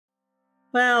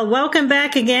Well, welcome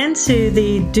back again to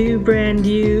the Do Brand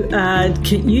You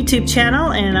YouTube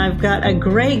channel, and I've got a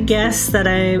great guest that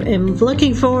I am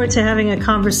looking forward to having a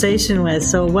conversation with.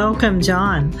 So welcome,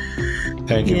 John.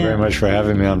 Thank you very much for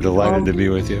having me. I'm delighted to be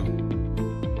with you.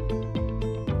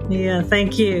 Yeah,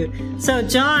 thank you. So,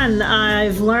 John,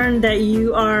 I've learned that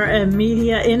you are a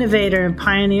media innovator and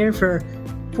pioneer for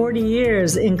 40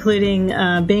 years, including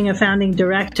being a founding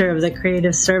director of the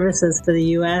creative services for the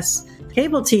U.S.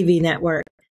 cable TV network,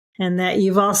 and that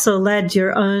you've also led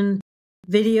your own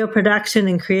video production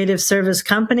and creative service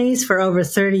companies for over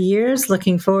 30 years.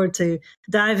 Looking forward to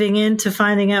diving into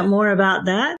finding out more about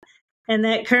that. And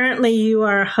that currently you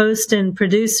are host and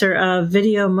producer of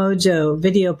Video Mojo,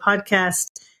 video podcast.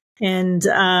 And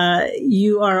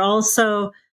you are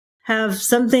also have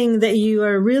something that you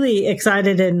are really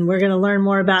excited and we're going to learn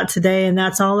more about today. And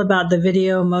that's all about the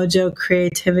Video Mojo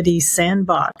Creativity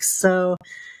Sandbox. So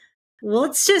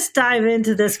let's just dive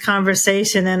into this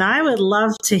conversation. And I would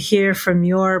love to hear from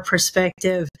your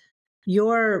perspective,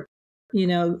 your,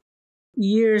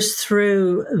 years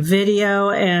through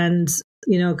video and,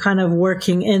 kind of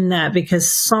working in that,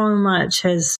 because so much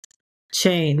has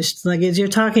changed. Like, as you're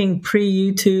talking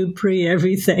pre-YouTube,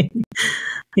 pre-everything.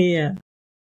 Yeah.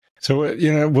 So,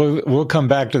 we'll come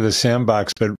back to the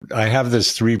sandbox, but I have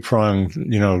this three-pronged,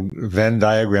 Venn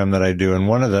diagram that I do. And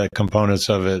one of the components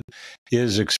of it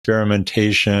is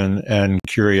experimentation and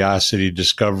curiosity,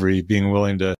 discovery, being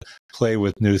willing to play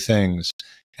with new things.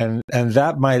 And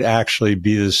that might actually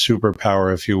be the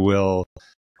superpower, if you will,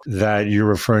 that you're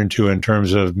referring to in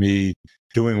terms of me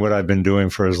doing what I've been doing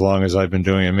for as long as I've been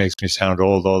doing. It makes me sound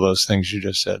old, all those things you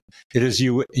just said. It is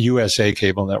USA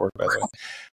Cable Network, by the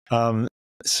way.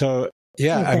 So,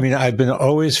 yeah, I mean, I've been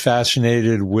always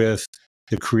fascinated with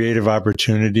the creative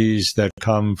opportunities that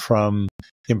come from,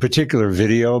 in particular,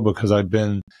 video, because I've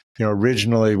been,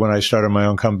 originally when I started my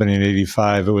own company in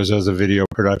 '85, it was as a video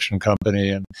production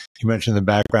company. And you mentioned the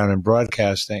background in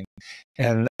broadcasting.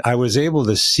 And I was able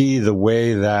to see the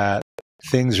way that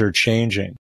things are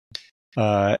changing.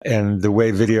 And the way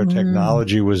video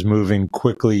technology was moving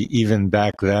quickly even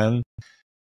back then.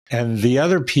 And the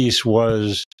other piece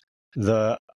was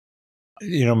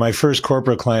my first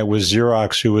corporate client was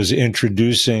Xerox, who was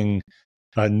introducing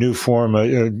a new form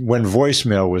when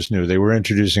voicemail was new. They were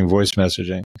introducing voice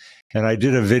messaging. And I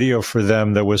did a video for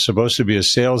them that was supposed to be a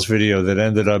sales video that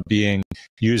ended up being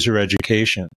user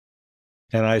education.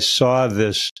 And I saw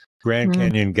this Grand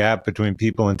Canyon gap between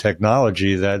people and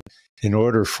technology that in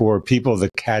order for people to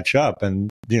catch up, and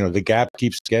the gap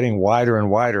keeps getting wider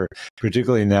and wider,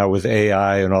 particularly now with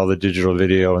AI and all the digital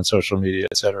video and social media,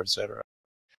 et cetera, et cetera.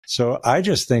 So I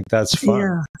just think that's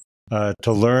fun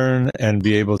to learn and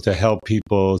be able to help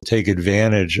people take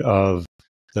advantage of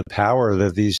the power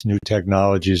that these new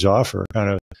technologies offer. Kind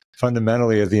of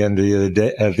fundamentally, at the end of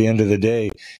the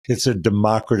day, it's a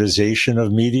democratization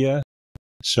of media.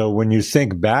 So when you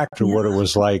think back to what it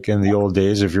was like in the old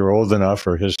days, if you're old enough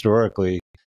or historically,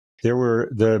 there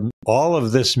were all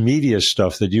of this media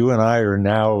stuff that you and I are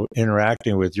now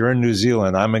interacting with. You're in New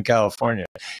Zealand, I'm in California,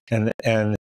 and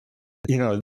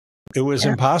it was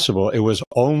impossible. It was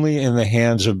only in the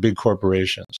hands of big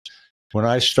corporations. When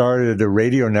I started a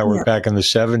radio network back in the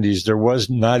 70s, there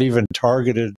was not even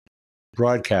targeted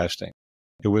broadcasting.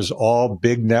 It was all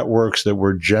big networks that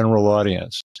were general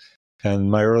audience.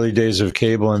 And my early days of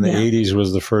cable in the 80s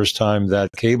was the first time that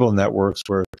cable networks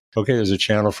were, okay, there's a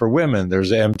channel for women,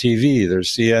 there's MTV, there's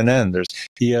CNN, there's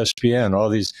ESPN, all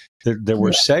these that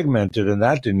were segmented, and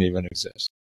that didn't even exist.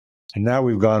 And now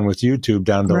we've gone with YouTube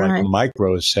down to like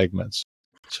micro segments.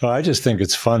 So I just think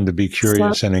it's fun to be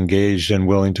curious and engaged and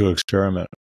willing to experiment.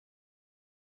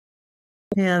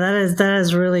 Yeah, that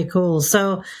is really cool.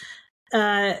 So,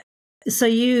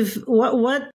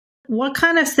 what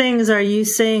kind of things are you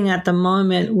seeing at the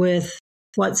moment with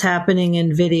what's happening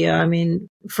in video? I mean,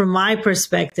 from my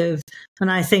perspective, when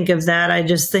I think of that, I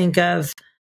just think of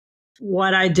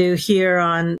what I do here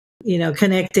on,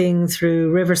 connecting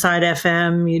through Riverside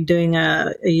FM, you doing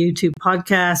a YouTube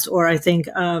podcast, or I think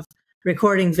of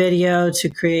recording video to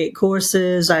create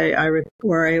courses. I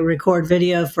record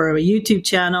video for a YouTube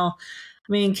channel.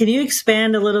 I mean, can you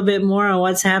expand a little bit more on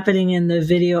what's happening in the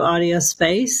video audio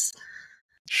space?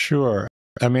 Sure.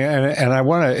 I mean, and I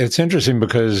want to, it's interesting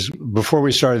because before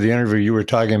we started the interview, you were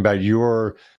talking about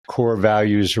your core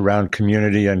values around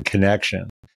community and connection.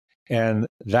 And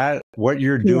that, what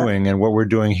you're doing and what we're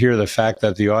doing here, the fact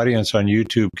that the audience on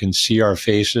YouTube can see our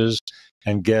faces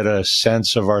and get a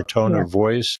sense of our tone of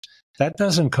voice, that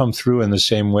doesn't come through in the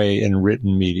same way in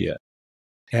written media.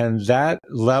 And that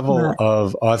level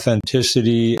of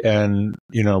authenticity and,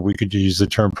 we could use the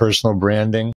term personal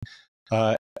branding,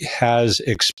 has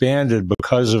expanded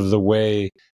because of the way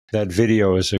that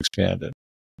video is expanded.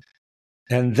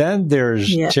 And then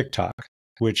there's TikTok,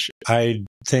 which I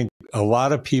think a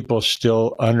lot of people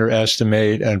still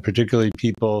underestimate, and particularly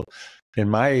people in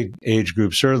my age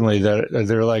group, certainly, that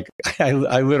they're like, I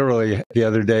literally the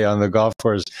other day on the golf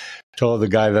course told the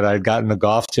guy that I'd gotten a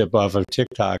golf tip off of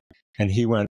TikTok, and he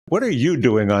went, "What are you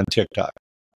doing on TikTok?"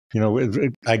 You know,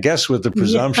 I guess with the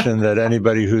presumption that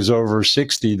anybody who's over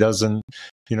 60 doesn't,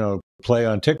 play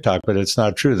on TikTok, but it's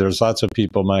not true. There's lots of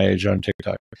people my age on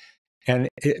TikTok.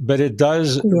 But it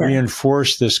does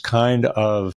reinforce this kind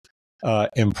of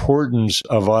importance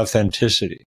of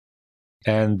authenticity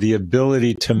and the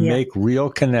ability to make real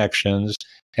connections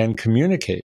and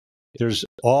communicate. There's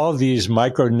all these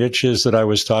micro niches that I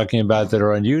was talking about that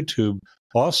are on YouTube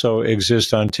also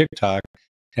exist on TikTok.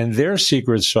 And their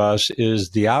secret sauce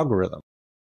is the algorithm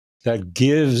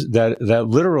that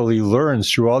literally learns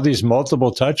through all these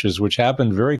multiple touches, which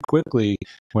happen very quickly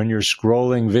when you're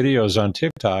scrolling videos on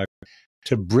TikTok,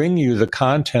 to bring you the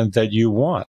content that you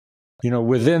want.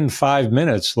 Within 5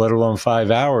 minutes, let alone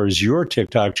 5 hours, your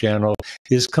TikTok channel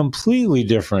is completely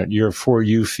different, your For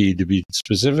You feed, to be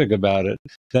specific about it,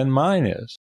 than mine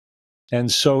is.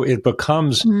 And so it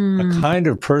becomes a kind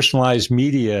of personalized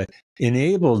media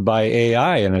enabled by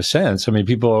AI in a sense. I mean,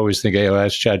 people always think, oh,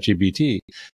 that's ChatGPT.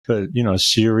 But,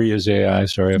 Siri is AI.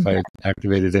 Sorry if I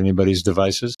activated anybody's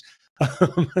devices.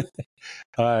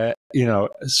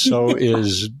 So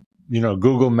is,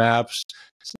 Google Maps.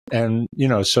 And,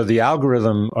 so the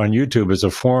algorithm on YouTube is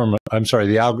a form, on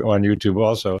YouTube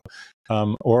also,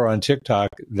 or on TikTok,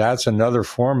 that's another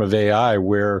form of AI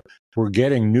where we're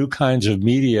getting new kinds of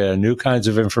media, new kinds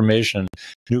of information,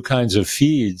 new kinds of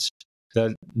feeds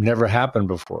that never happened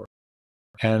before.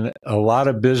 And a lot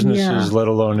of businesses, let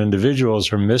alone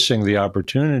individuals, are missing the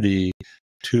opportunity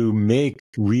to make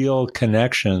real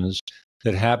connections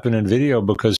that happen in video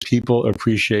because people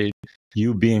appreciate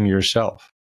you being yourself.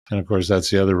 And of course, that's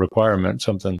the other requirement,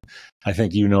 something I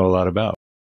think you know a lot about.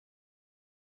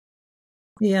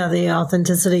 Yeah, the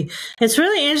authenticity. It's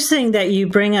really interesting that you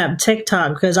bring up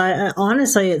TikTok, because I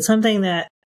honestly, it's something that I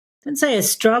wouldn't say I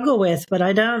struggle with, but I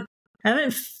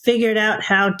haven't figured out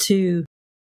how to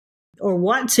or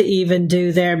what to even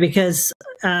do there, because,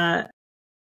 I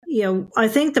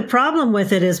think the problem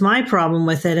with it is my problem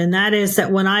with it. And that is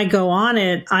that when I go on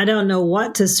it, I don't know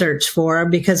what to search for,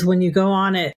 because when you go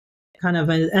on it kind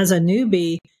of as a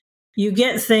newbie, you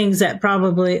get things that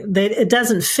it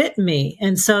doesn't fit me.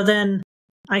 And so then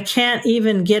I can't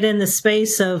even get in the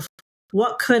space of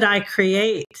what could I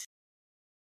create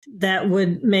that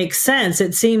would make sense.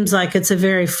 It seems like it's a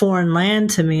very foreign land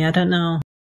to me. I don't know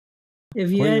if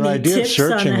you have any tips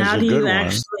on how do you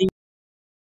actually.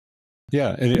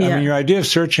 I mean, your idea of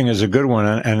searching is a good one.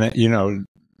 And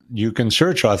you can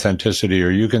search authenticity,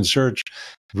 or you can search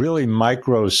really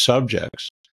micro subjects.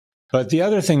 But the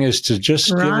other thing is to just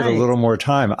give it a little more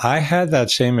time. I had that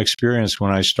same experience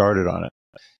when I started on it.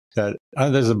 That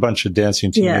there's a bunch of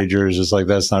dancing teenagers. It's like,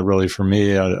 that's not really for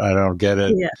me. I don't get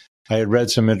it. Yeah. I had read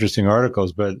some interesting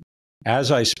articles, but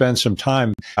as I spent some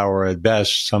time, hour at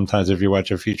best, sometimes if you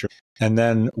watch a feature, and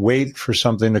then wait for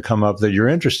something to come up that you're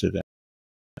interested in.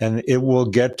 And it will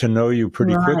get to know you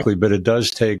pretty quickly, but it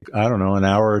does take, I don't know, an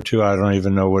hour or two. I don't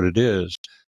even know what it is.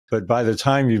 But by the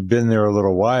time you've been there a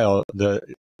little while, the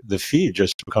feed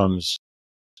just becomes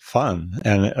fun.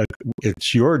 And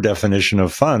it's your definition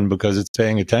of fun because it's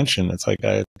paying attention. It's like,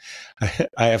 I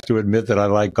have to admit that I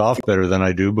like golf better than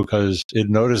I do because it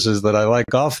notices that I like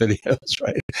golf videos,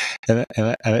 right?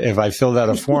 And if I filled out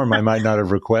a form, I might not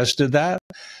have requested that.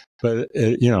 But,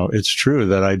 it's true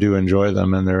that I do enjoy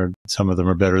them, and some of them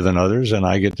are better than others, and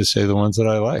I get to say the ones that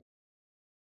I like.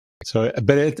 So,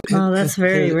 but that's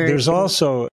very there's cool.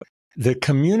 Also the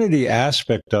community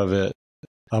aspect of it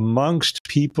amongst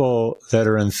people that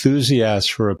are enthusiasts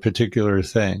for a particular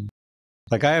thing.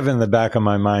 Like, I have in the back of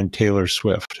my mind Taylor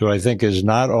Swift, who I think is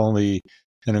not only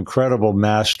an incredible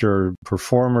master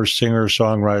performer, singer,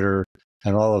 songwriter,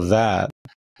 and all of that,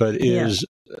 but is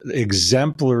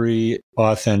exemplary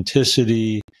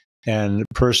authenticity and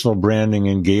personal branding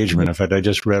engagement. In fact, I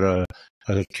just read a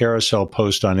carousel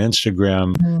post on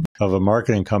Instagram of a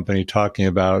marketing company talking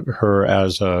about her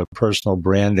as a personal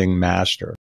branding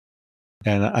master.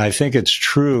 And I think it's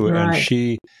true. And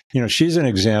she's an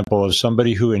example of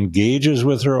somebody who engages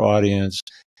with her audience,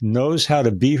 knows how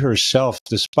to be herself,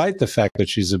 despite the fact that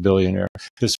she's a billionaire,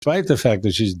 despite the fact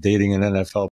that she's dating an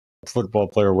NFL football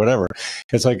player, whatever.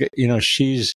 It's like,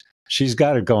 she's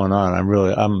got it going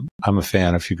on. I'm a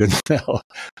fan, if you couldn't tell,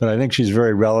 but I think she's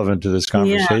very relevant to this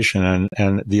conversation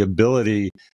and the ability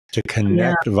to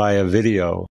connect via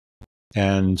video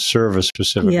and serve a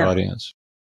specific audience.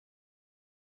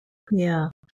 Yeah,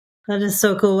 that is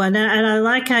so cool. And I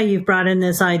like how you've brought in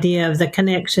this idea of the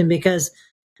connection because,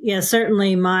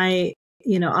 certainly I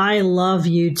love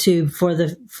YouTube for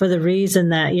the reason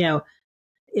that,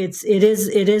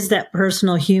 it is that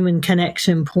personal human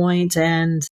connection point.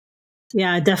 And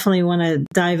I definitely want to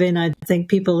dive in. I think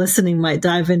people listening might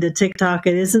dive into TikTok.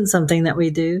 It isn't something that we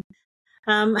do.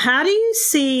 How do you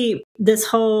see this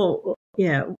whole,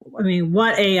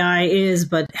 what AI is,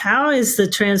 but how is the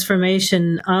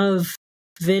transformation of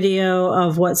video,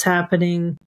 of what's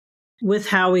happening with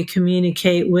how we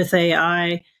communicate with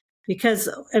AI? Because,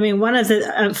 one of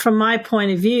the, from my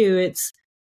point of view,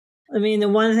 the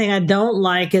one thing I don't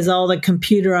like is all the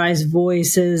computerized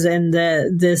voices and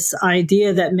this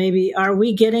idea that maybe, are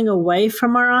we getting away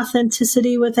from our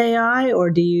authenticity with AI,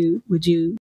 or would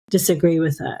you disagree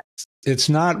with that? It's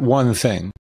not one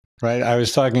thing, right? I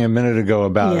was talking a minute ago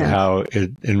about how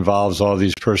it involves all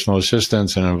these personal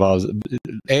assistants and involves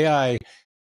AI.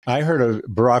 I heard a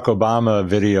Barack Obama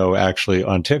video actually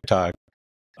on TikTok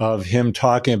of him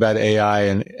talking about AI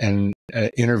and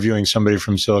interviewing somebody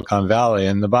from Silicon Valley.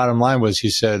 And the bottom line was, he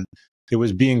said it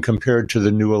was being compared to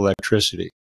the new electricity.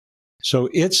 So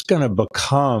it's going to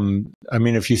become,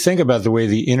 if you think about the way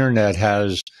the internet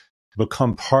has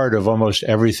become part of almost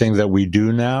everything that we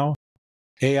do now,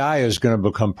 AI is going to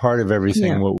become part of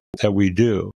everything that we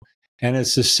do. And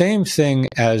it's the same thing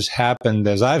as happened,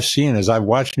 as I've seen, as I've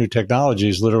watched new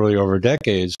technologies literally over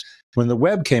decades. When the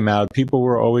web came out, people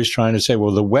were always trying to say,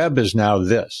 well, the web is now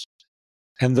this.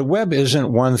 And the web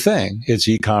isn't one thing. It's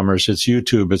e-commerce, it's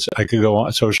YouTube, I could go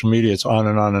on social media, it's on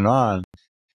and on and on.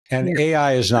 And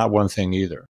AI is not one thing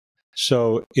either.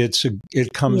 So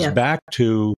it comes back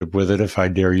to, with it, if I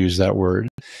dare use that word,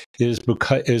 is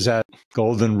that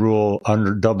golden rule,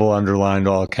 double underlined,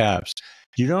 all caps.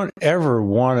 You don't ever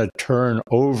want to turn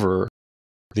over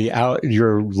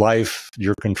your life,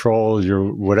 your control,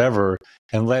 your whatever,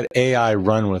 and let AI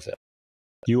run with it.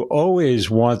 You always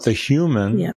want the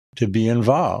human to be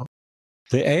involved.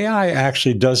 The AI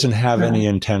actually doesn't have any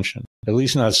intention, at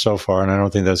least not so far, and I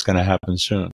don't think that's going to happen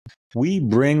soon. We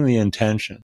bring the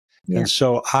intention. And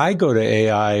so I go to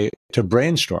AI to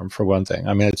brainstorm, for one thing.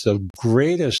 It's the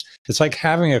greatest. It's like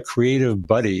having a creative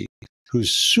buddy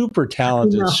who's super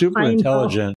talented, super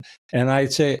intelligent. And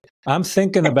I'd say, I'm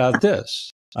thinking about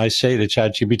this. I say to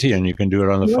ChatGPT, and you can do it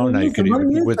on the phone now. You can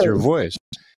even with your voice.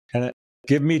 And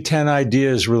give me 10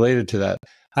 ideas related to that.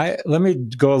 Let me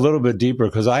go a little bit deeper,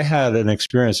 because I had an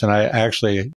experience, and I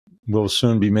actually will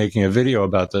soon be making a video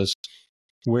about this,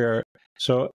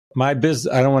 my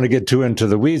business, I don't want to get too into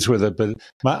the weeds with it, but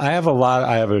I have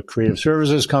a creative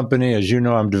services company. As you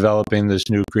know, I'm developing this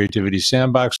new creativity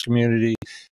sandbox community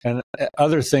and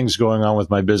other things going on with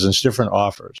my business, different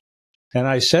offers. And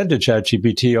I said to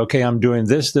ChatGPT, okay, I'm doing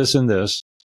this, this, and this,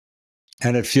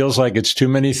 and it feels like it's too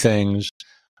many things.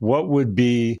 What would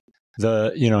be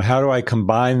how do I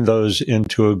combine those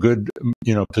into a good,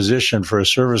 position for a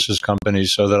services company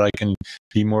so that I can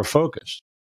be more focused?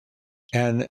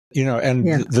 And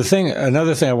another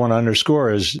thing I want to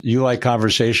underscore is, you like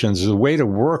conversations. The way to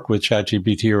work with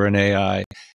ChatGPT or an AI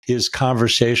is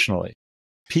conversationally.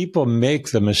 People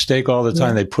make the mistake all the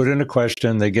time. They put in a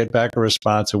question, they get back a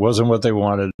response. It wasn't what they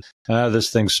wanted. This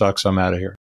thing sucks. I'm out of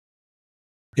here.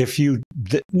 If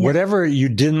whatever you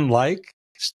didn't like,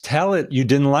 tell it you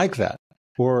didn't like that.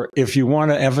 Or if you want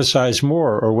to emphasize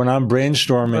more, or when I'm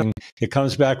brainstorming, it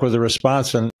comes back with a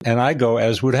response, and I go,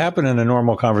 as would happen in a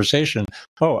normal conversation,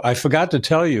 oh, I forgot to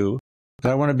tell you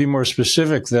that I want to be more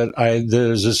specific, that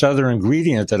there's this other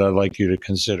ingredient that I'd like you to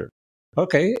consider.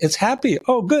 Okay, it's happy.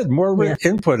 Oh, good, more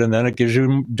input, and then it gives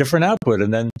you different output,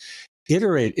 and then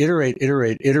iterate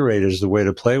is the way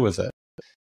to play with it.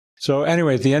 So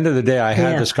anyway, at the end of the day, I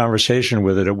had this conversation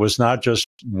with it. It was not just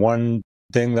one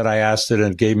thing that I asked it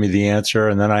and it gave me the answer.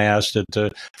 And then I asked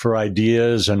it for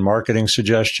ideas and marketing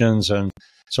suggestions. And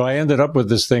so I ended up with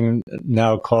this thing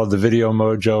now called the Video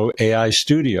Mojo AI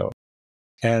Studio.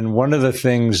 And one of the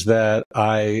things that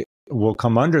I will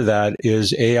come under that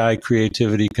is AI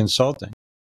creativity consulting.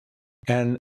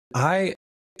 And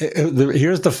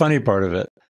here's the funny part of it.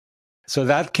 So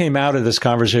that came out of this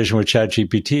conversation with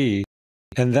ChatGPT.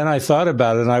 And then I thought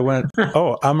about it and I went,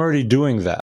 oh, I'm already doing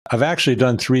that. I've actually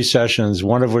done 3 sessions,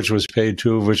 one of which was paid,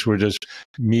 2 of which were just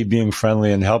me being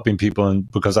friendly and helping people,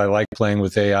 and because I like playing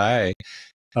with AI.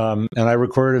 And I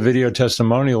recorded a video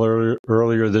testimonial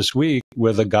earlier this week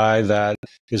with a guy that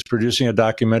is producing a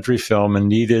documentary film and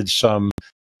needed some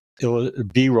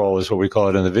B-roll, is what we call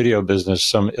it in the video business,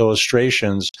 some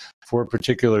illustrations for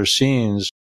particular scenes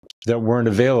that weren't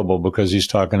available because he's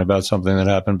talking about something that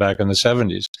happened back in the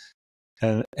 70s.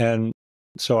 And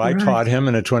so I Right. taught him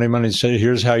in a 20-minute say,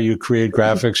 here's how you create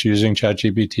graphics using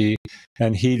ChatGPT.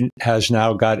 And he has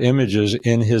now got images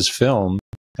in his film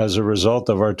as a result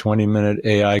of our 20-minute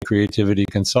AI creativity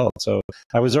consult. So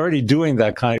I was already doing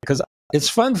that kind because it's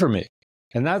fun for me.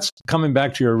 And that's coming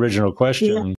back to your original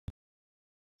question.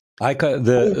 Yeah.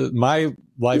 My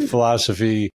life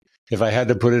philosophy, if I had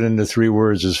to put it into 3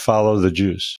 words, is follow the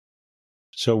juice.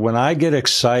 So when I get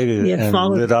excited and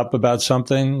lit up about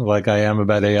something, like I am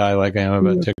about AI, like I am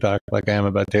about TikTok, like I am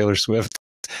about Taylor Swift,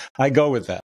 I go with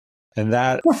that. And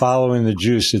that following the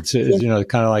juice, it's you know,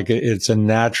 kind of like it's a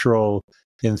natural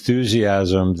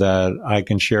enthusiasm that I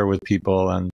can share with people.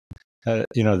 And,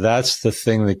 you know, that's the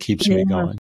thing that keeps me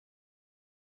going.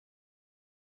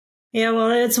 Yeah,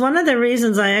 well, it's one of the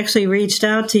reasons I actually reached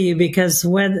out to you, because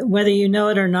whether you know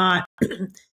it or not,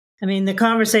 I mean, the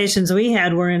conversations we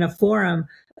had were in a forum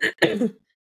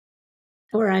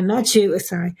where I met you.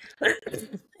 Sorry.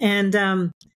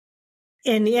 And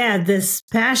yeah, this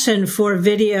passion for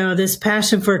video, this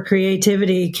passion for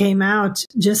creativity came out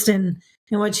just in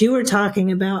what you were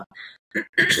talking about.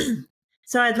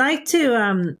 So I'd like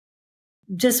to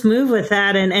just move with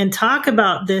that and talk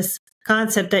about this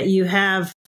concept that you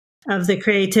have of the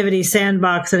Creativity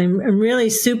Sandbox. And I'm really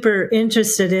super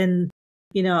interested in,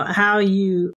 you know, how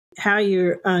you're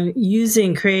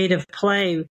using creative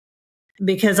play,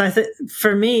 because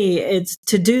for me, it's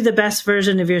to do the best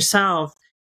version of yourself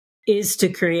is to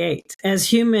create.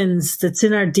 As humans, that's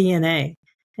in our DNA.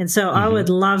 And so I would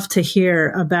love to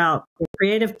hear about your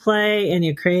creative play and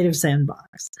your creative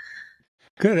sandbox.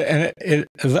 Good. And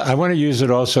I want to use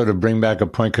it also to bring back a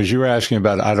point, because you were asking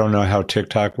about, I don't know how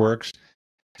TikTok works.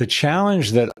 The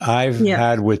challenge that I've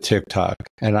had with TikTok,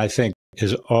 and I think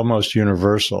is almost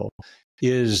universal,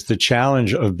 is the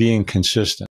challenge of being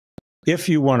consistent. If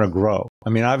you want to grow, I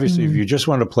mean, obviously, if you just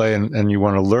want to play and you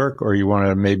want to lurk, or you want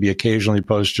to maybe occasionally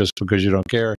post just because you don't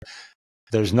care,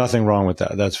 there's nothing wrong with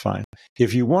that. That's fine.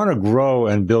 If you want to grow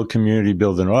and build community,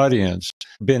 build an audience,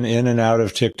 been in and out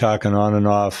of TikTok and on and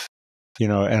off, you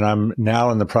know, and I'm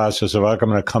now in the process of, like, I'm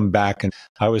going to come back, and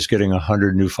I was getting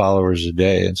 100 new followers a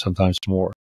day and sometimes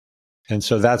more. And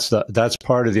so that's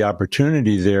part of the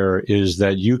opportunity there, is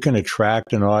that you can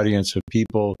attract an audience of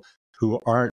people who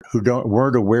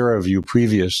weren't aware of you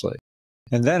previously.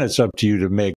 And then it's up to you to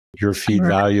make your feed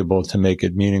valuable, to make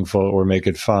it meaningful or make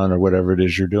it fun or whatever it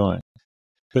is you're doing.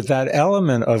 But that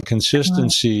element of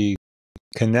consistency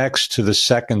connects to the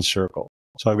second circle.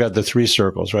 So I've got the 3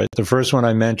 circles, right? The first one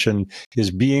I mentioned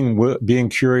is being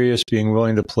curious, being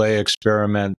willing to play,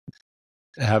 experiment,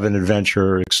 have an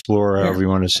adventure, explore, however you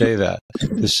want to say that.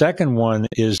 The second one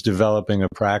is developing a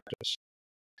practice.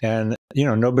 And, you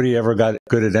know, nobody ever got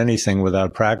good at anything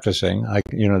without practicing.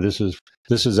 This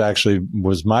is actually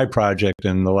was my project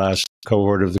in the last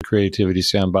cohort of the Creativity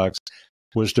Sandbox,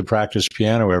 was to practice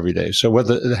piano every day. So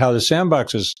how the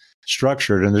sandbox is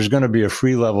structured, and there's going to be a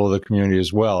free level of the community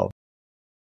as well.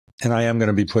 And I am going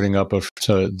to be putting up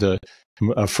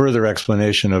a further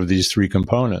explanation of these 3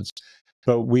 components.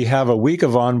 But we have a week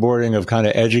of onboarding, of kind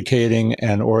of educating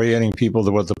and orienting people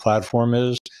to what the platform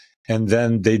is. And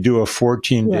then they do a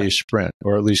 14-day sprint,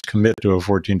 or at least commit to a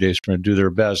 14-day sprint, do their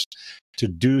best to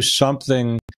do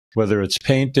something, whether it's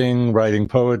painting, writing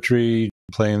poetry,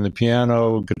 playing the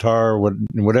piano, guitar,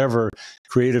 whatever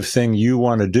creative thing you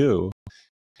want to do,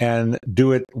 and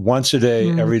do it once a day,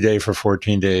 every day for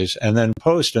 14 days, and then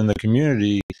post in the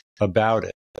community about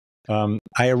it.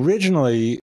 I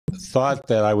originally thought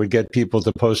that I would get people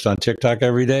to post on TikTok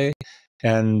every day,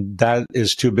 and that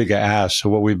is too big a ask. So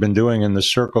what we've been doing in the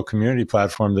Circle community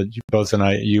platform that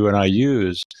you and I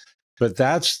use, but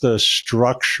that's the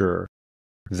structure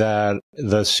that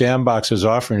the Sandbox is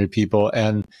offering to people.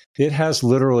 And it has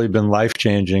literally been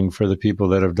life-changing for the people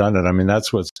that have done it. I mean,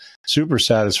 that's what's super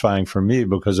satisfying for me,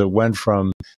 because it went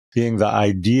from being the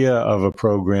idea of a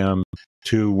program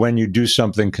to when you do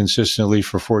something consistently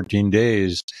for 14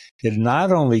 days, it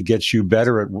not only gets you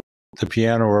better at the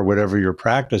piano or whatever you're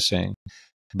practicing,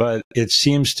 but it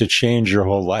seems to change your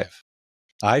whole life.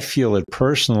 I feel it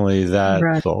personally that,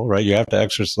 right? You have to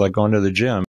exercise, like going to the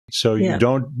gym. So you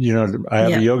don't, I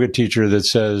have a yoga teacher that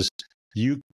says,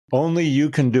 only you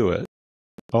can do it.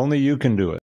 Only you can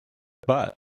do it.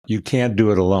 But you can't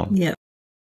do it alone. Yeah.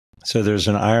 So there's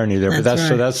an irony there.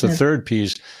 So that's the third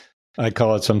piece. I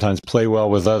call it sometimes play well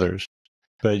with others.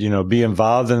 But, be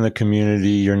involved in the community.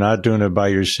 You're not doing it by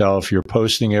yourself. You're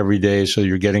posting every day, so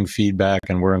you're getting feedback,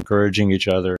 and we're encouraging each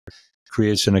other.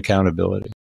 Creates an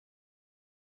accountability.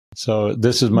 So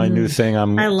this is my new thing.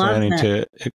 I'm planning to.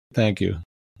 Thank you.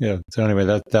 Yeah. So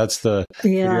anyway, that's the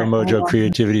Video Mojo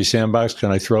Creativity Sandbox.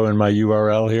 Can I throw in my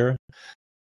URL here?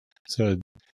 So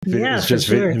Yeah, it's for just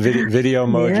sure.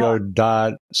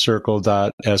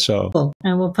 videomojo.circle.so. Cool.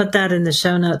 And we'll put that in the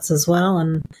show notes as well.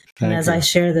 And as I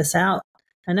share this out,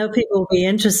 I know people will be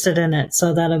interested in it.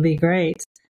 So that'll be great.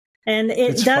 And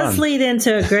it does lead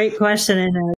into a great question.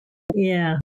 And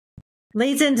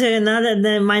leads into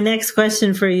then my next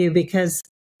question for you, because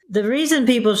the reason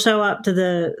people show up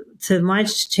to my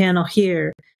channel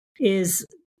here is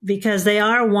because they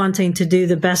are wanting to do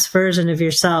the best version of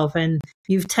yourself. And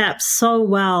you've tapped so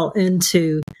well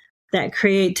into that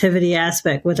creativity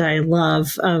aspect, which I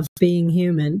love, of being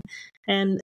human.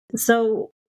 And so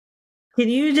can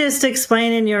you just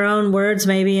explain in your own words,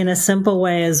 maybe in a simple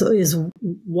way, is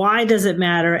why does it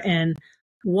matter and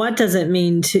what does it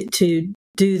mean to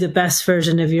do the best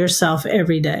version of yourself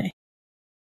every day?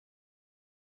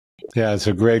 Yeah, it's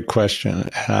a great question.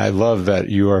 And I love that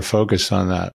you are focused on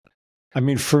that. I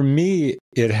mean, for me,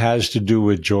 it has to do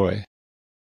with joy.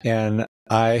 And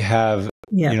I have,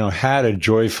 had a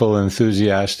joyful,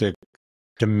 enthusiastic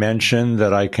dimension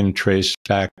that I can trace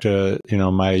back to,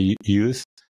 my youth,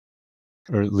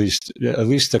 or at least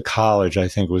the college, I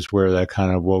think, was where that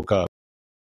kind of woke up.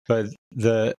 But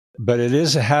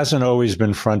it hasn't always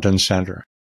been front and center.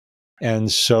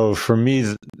 And so for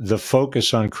me, the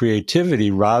focus on creativity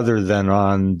rather than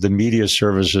on the media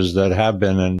services that have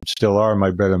been and still are my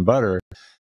bread and butter,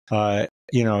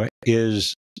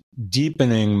 is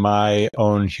deepening my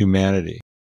own humanity.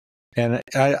 And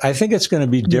I think it's going to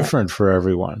be different for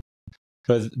everyone.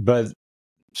 I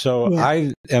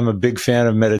am a big fan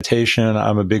of meditation.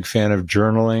 I'm a big fan of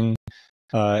journaling.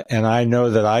 And I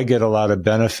know that I get a lot of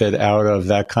benefit out of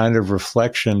that kind of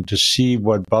reflection to see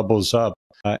what bubbles up.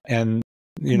 And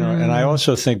I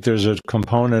also think there's a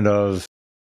component of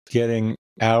getting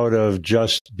out of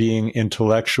just being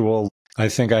intellectual. I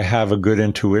think I have a good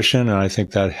intuition, and I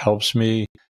think that helps me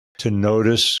to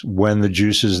notice when the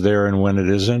juice is there and when it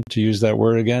isn't, to use that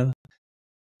word again.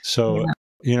 So,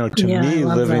 to me,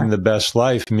 living the best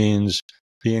life means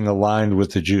being aligned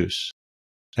with the juice.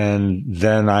 And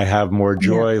then I have more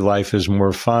joy, life is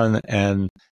more fun, and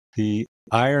the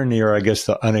irony, or I guess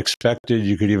the unexpected,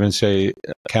 you could even say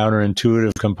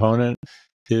counterintuitive component,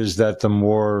 is that the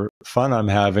more fun I'm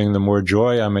having, the more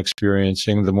joy I'm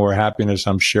experiencing, the more happiness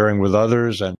I'm sharing with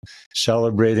others and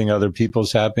celebrating other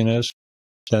people's happiness,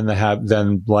 then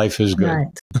life is good.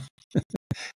 Right.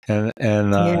 I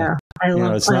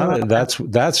love it's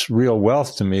that's real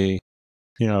wealth to me.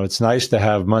 It's nice to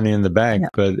have money in the bank,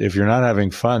 but if you're not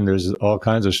having fun, there's all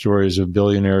kinds of stories of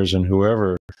billionaires and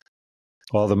whoever,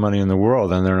 all the money in the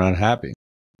world, and they're not happy,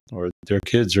 or their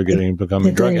kids are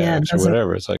becoming drug addicts or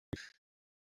whatever. It's like,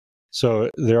 so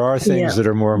there are things that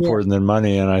are more important than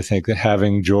money. And I think that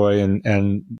having joy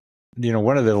and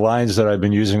one of the lines that I've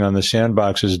been using on the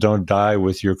Sandbox is don't die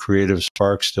with your creative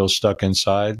spark still stuck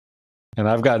inside. And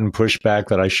I've gotten pushback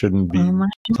that I shouldn't be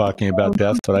talking about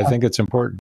death, but I think it's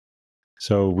important.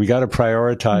 So we got to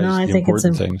prioritize the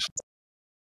important things.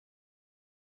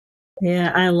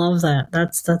 Yeah, I love that.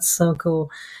 That's so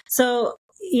cool. So,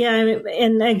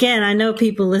 and again, I know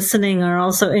people listening are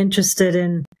also interested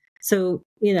in, so,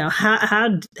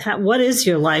 what does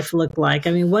your life look like?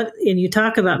 I mean, and you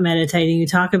talk about meditating, you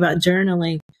talk about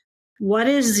journaling. What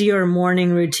is your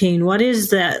morning routine? What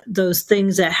is those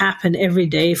things that happen every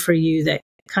day for you that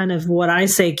kind of, what I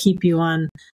say, keep you on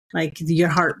like your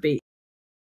heartbeat?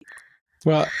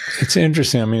 Well, it's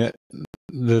interesting. I mean,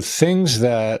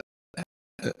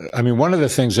 one of the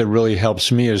things that really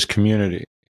helps me is community.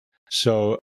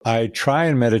 So I try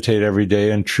and meditate every day.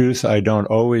 In truth, I don't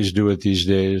always do it these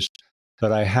days,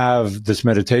 but I have this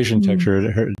meditation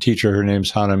teacher, her name's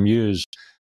Hannah Muse,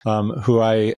 who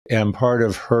I am part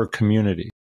of her community.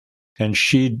 And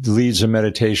she leads a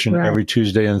meditation every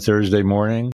Tuesday and Thursday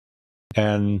morning.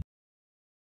 And,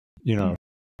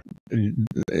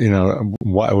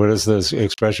 what is this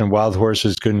expression? Wild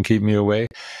horses couldn't keep me away.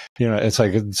 It's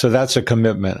like, so that's a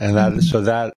commitment. And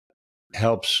that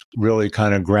helps really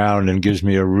kind of ground and gives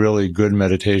me a really good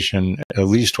meditation at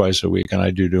least twice a week. And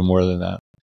I do more than that.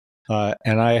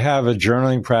 And I have a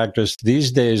journaling practice.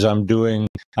 These days I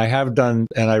have done,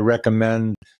 and I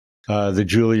recommend the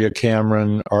Julia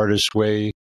Cameron Artist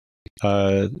Way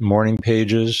morning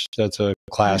pages. That's a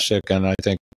classic, and I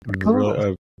think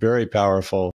a very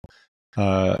powerful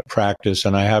practice.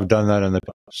 And I have done that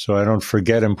so I don't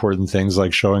forget important things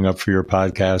like showing up for your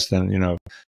podcast and,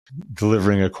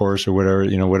 delivering a course or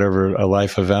whatever a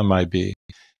life event might be.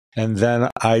 And then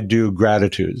I do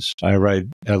gratitudes. I write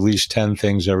at least 10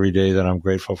 things every day that I'm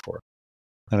grateful for.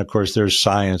 And of course, there's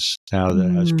science now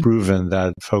that has proven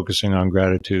that focusing on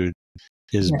gratitude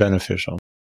is beneficial.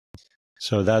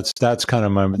 So that's kind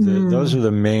of those are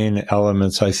the main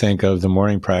elements, I think, of the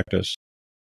morning practice.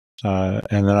 And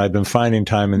then I've been finding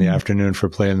time in the afternoon for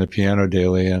playing the piano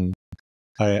daily. And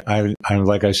I'm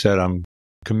like I said, I'm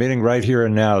committing right here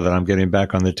and now that I'm getting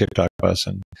back on the TikTok bus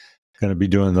and going to be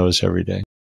doing those every day.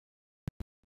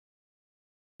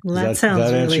 Well, that sounds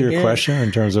that answer really your good. question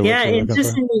in terms of what you're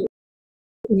looking for?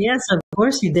 Yes, of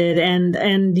course you did.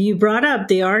 And you brought up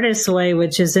the artist's way,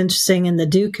 which is interesting in the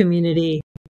Do community.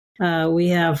 We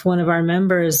have one of our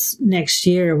members next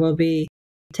year will be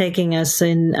taking us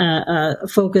in a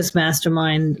focus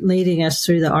mastermind, leading us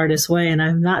through the artist's way. And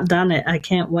I've not done it. I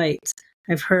can't wait.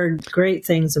 I've heard great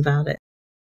things about it.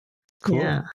 Cool.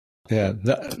 Yeah. Yeah.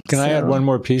 Can I add one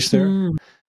more piece there?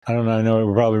 I don't know. I know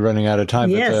we're probably running out of time.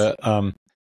 Yes.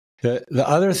 But the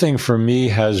other thing for me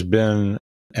has been,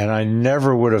 and I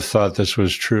never would have thought this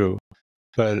was true,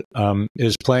 but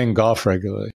is playing golf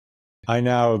regularly. I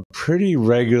now pretty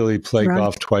regularly play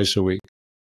golf twice a week.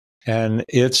 And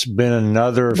it's been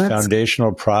another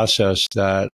foundational process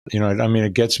that, I mean,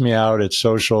 it gets me out. It's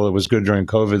social. It was good during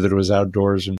COVID that it was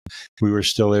outdoors and we were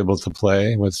still able to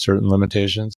play with certain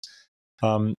limitations.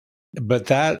 But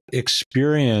that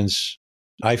experience,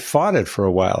 I fought it for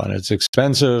a while, and it's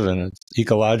expensive and it's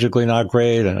ecologically not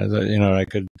great. And, I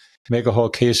could make a whole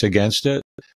case against it,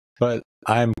 but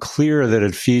I'm clear that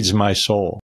it feeds my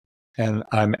soul. And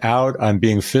I'm out, I'm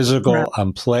being physical,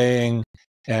 I'm playing,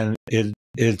 and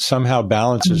it somehow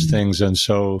balances things. And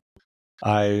so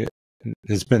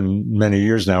it's been many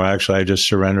years now, actually, I just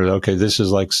surrendered. Okay, this is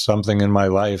like something in my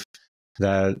life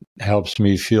that helps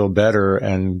me feel better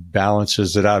and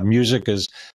balances it out. Music is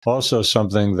also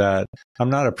something that I'm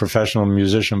not a professional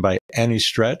musician by any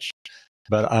stretch,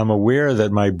 but I'm aware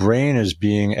that my brain is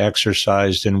being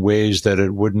exercised in ways that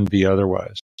it wouldn't be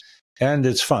otherwise. And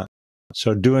it's fun.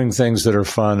 So doing things that are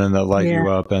fun and that light you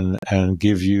up and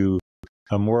give you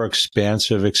a more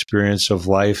expansive experience of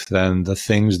life than the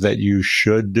things that you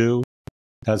should do.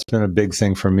 That's been a big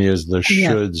thing for me, is the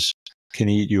shoulds can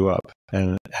eat you up,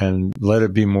 and let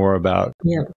it be more about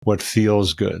what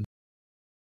feels good.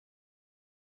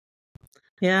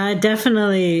 Yeah, I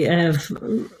definitely have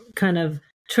kind of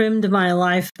trimmed my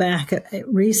life back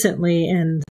recently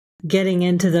and getting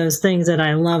into those things that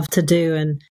I love to do.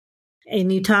 And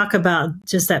you talk about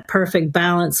just that perfect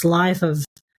balanced life of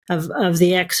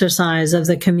the exercise, of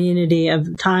the community,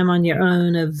 of time on your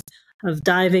own, of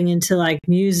diving into like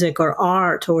music or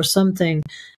art or something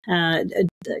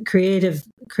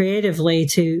creatively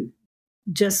to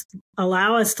just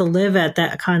allow us to live at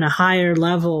that kind of higher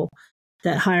level,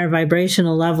 that higher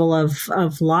vibrational level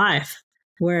of life,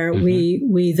 where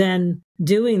we then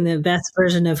doing the best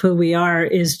version of who we are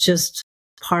is just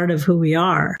part of who we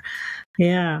are.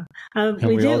 Yeah.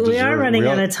 We are running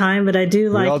out of time, but I do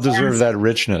like. We all deserve that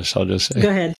richness, I'll just say. Go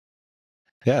ahead.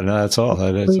 Yeah, no, that's all.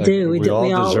 We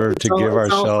all deserve to give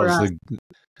ourselves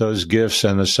those gifts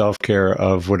and the self-care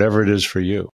of whatever it is for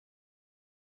you.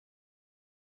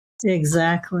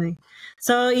 Exactly.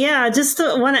 So, yeah, just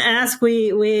want to ask,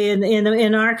 we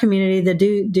in our community,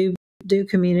 the Do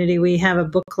community, we have a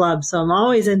book club. So I'm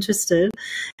always interested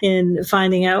in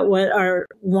finding out what are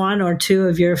one or two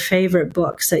of your favorite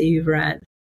books that you've read.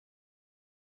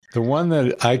 The one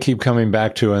that I keep coming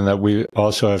back to, and that we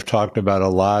also have talked about a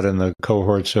lot in the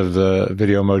cohorts of the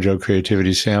Video Mojo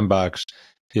Creativity Sandbox,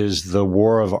 is The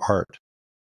War of Art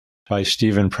by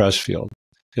Stephen Pressfield.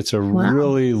 It's a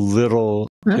really little,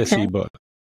 pithy book,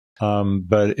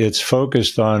 but it's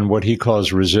focused on what he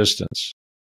calls resistance.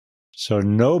 So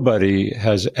nobody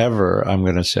has ever, I'm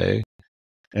going to say,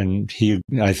 and he,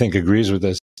 I think, agrees with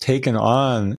this, taken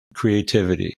on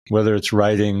creativity, whether it's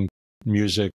writing,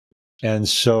 music. And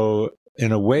so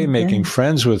in a way, making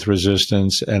friends with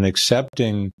resistance and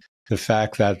accepting the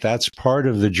fact that that's part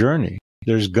of the journey.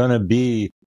 There's going to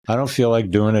be, I don't feel like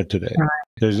doing it today.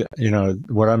 There's,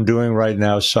 what I'm doing right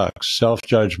now sucks.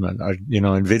 Self-judgment,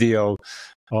 in video,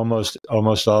 almost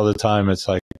all the time, it's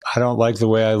like, I don't like the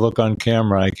way I look on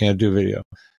camera. I can't do video.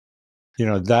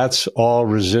 That's all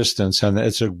resistance. And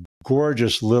it's a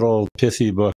gorgeous little pithy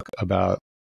book about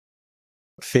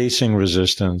facing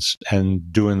resistance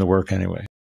and doing the work anyway,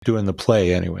 doing the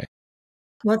play anyway.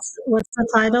 What's the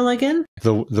title again?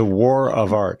 The War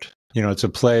of Art. It's a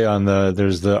play on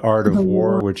there's the art of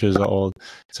war, which is old.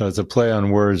 So it's a play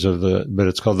on words but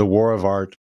it's called The War of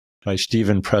Art by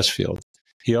Stephen Pressfield.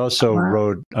 He also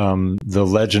wrote The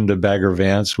Legend of Bagger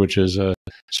Vance, which is a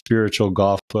spiritual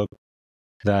golf book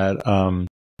that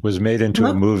was made into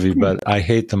a movie, but I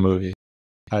hate the movie.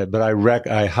 But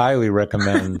I highly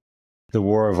recommend The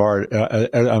War of Art.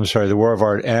 The War of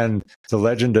Art and The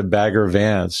Legend of Bagger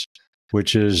Vance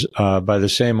which is by the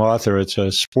same author. It's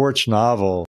a sports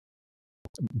novel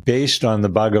based on the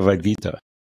Bhagavad Gita.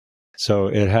 So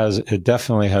it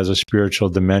definitely has a spiritual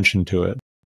dimension to it.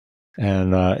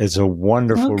 And it's a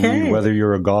wonderful read, whether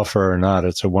you're a golfer or not.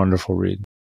 It's a wonderful read.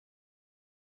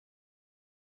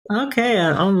 Okay,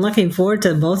 I'm looking forward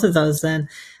to both of those then.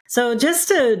 So just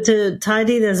to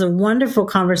tidy this a wonderful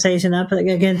conversation up,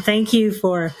 again, thank you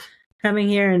for coming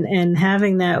here and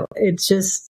having that. It's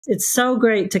so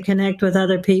great to connect with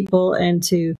other people and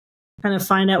to kind of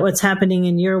find out what's happening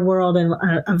in your world. And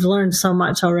I've learned so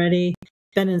much already,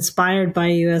 been inspired by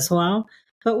you as well.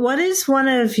 But what is one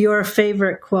of your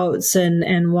favorite quotes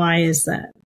and why is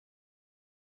that?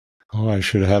 Oh, I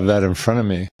should have that in front of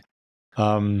me.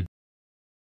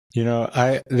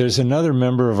 There's another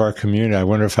member of our community. I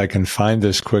wonder if I can find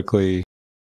this quickly.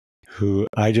 I'm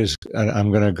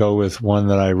going to go with one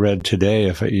that I read today.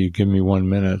 If you give me 1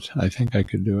 minute, I think I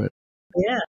could do it.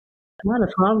 Yeah, not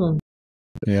a problem.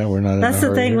 Yeah, we're not. That's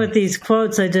the thing with these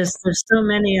quotes. There's so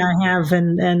many I have,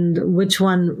 and which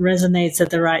one resonates at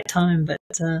the right time. But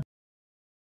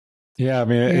yeah, I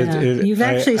mean, you've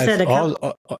actually said a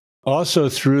couple. Also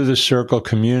through the Circle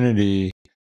community,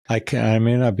 I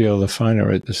may not be able to find it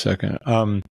right this second.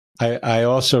 I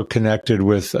also connected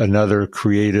with another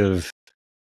creative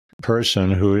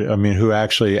person who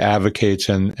actually advocates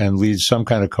and leads some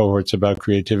kind of cohorts about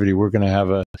creativity. We're going to have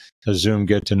a Zoom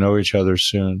get to know each other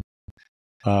soon.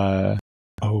 I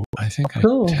think I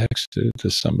texted to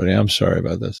somebody. I'm sorry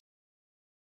about this.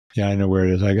 Yeah, I know where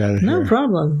it is. I got it No here.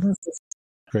 problem.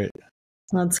 Great.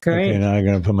 That's great. Okay, now I'm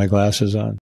going to put my glasses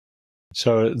on.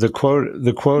 So the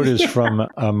quote is from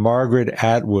Margaret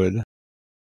Atwood,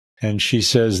 and she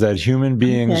says that human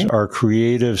beings are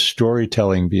creative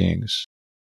storytelling beings.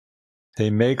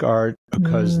 They make art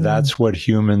because that's what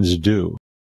humans do.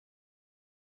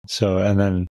 So, and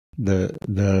then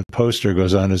the poster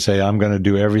goes on to say, I'm going to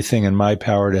do everything in my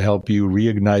power to help you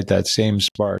reignite that same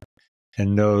spark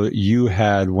and know you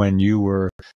had when you were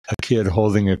a kid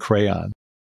holding a crayon,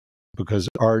 because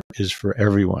art is for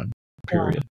everyone,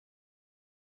 period.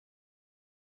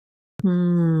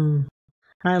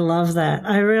 I love that.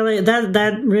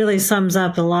 That really sums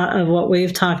up a lot of what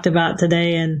we've talked about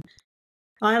today. And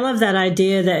I love that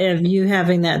idea of you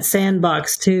having that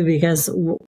sandbox too, because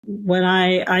when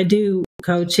I do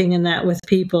coaching and that with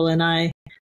people, and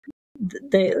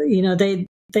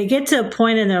they get to a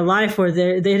point in their life where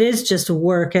it is just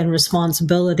work and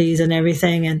responsibilities and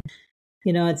everything. And,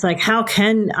 it's like, how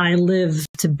can I live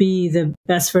to be the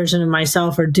best version of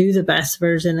myself or do the best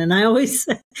version? And I always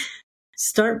say,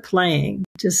 start playing.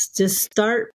 Just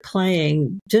start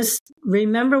playing. Just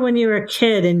remember when you were a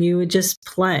kid and you would just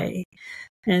play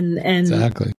and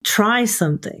exactly. Try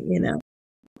something,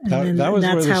 That was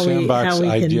where the sandbox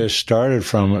idea started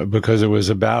from, because it was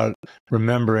about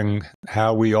remembering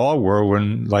how we all were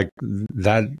when, like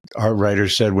that art writer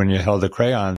said, when you held a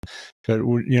crayon. But,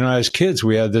 as kids,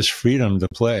 we had this freedom to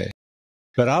play.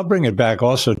 But I'll bring it back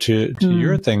also to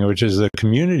your thing, which is the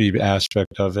community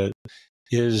aspect of it.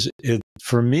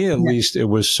 For me, at least, it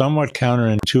was somewhat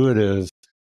counterintuitive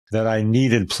that I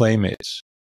needed playmates,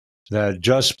 that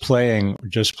just playing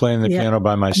the piano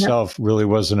by myself really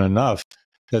wasn't enough,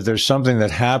 that there's something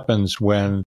that happens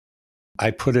when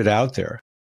I put it out there.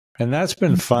 And that's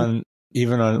been fun.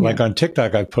 Even on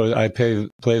TikTok, I play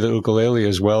the ukulele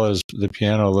as well as the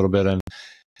piano a little bit. And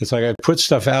it's like I put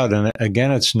stuff out. And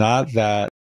again, it's not that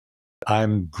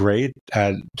I'm great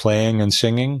at playing and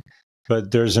singing,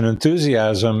 but there's an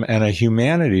enthusiasm and a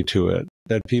humanity to it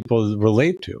that people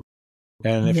relate to.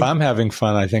 And if I'm having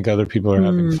fun, I think other people are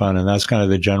having fun. And that's kind of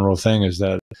the general thing, is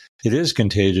that it is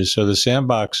contagious. So the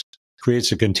sandbox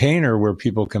creates a container where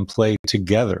people can play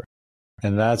together.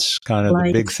 And that's kind of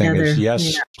the big thing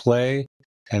is, play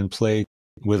and play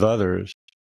with others.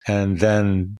 And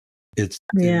then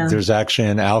there's actually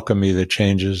an alchemy that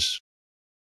changes,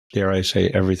 dare I say,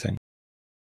 everything.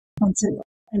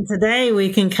 And today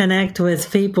we can connect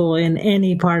with people in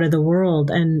any part of the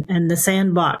world, and the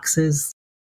sandbox is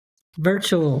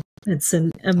virtual. It's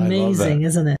amazing,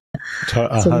 isn't it?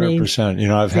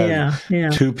 100%. I've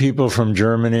had 2 people from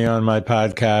Germany on my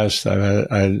podcast.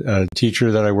 I've had a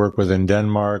teacher that I work with in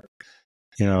Denmark.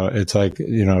 It's like,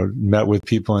 met with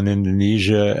people in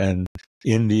Indonesia and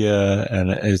India,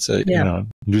 and it's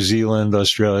New Zealand,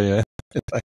 Australia.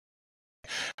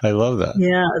 I love that.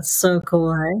 Yeah, it's so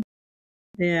cool, right?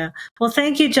 Yeah. Well,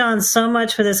 thank you, Jon, so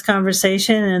much for this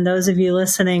conversation. And those of you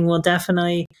listening will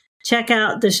definitely check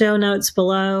out the show notes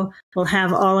below. We'll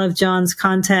have all of Jon's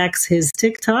contacts, his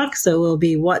TikTok. So we'll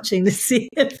be watching to see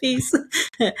if he's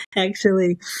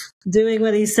actually doing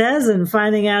what he says and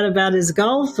finding out about his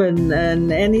golf and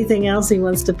anything else he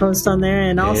wants to post on there,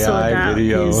 and also AI about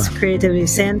video. his Creativity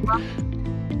Sandbox.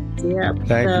 Yeah.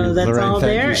 Thank you, that's Lorraine. all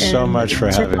Thank there. you so much for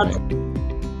having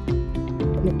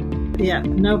me. Yeah,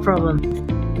 no problem.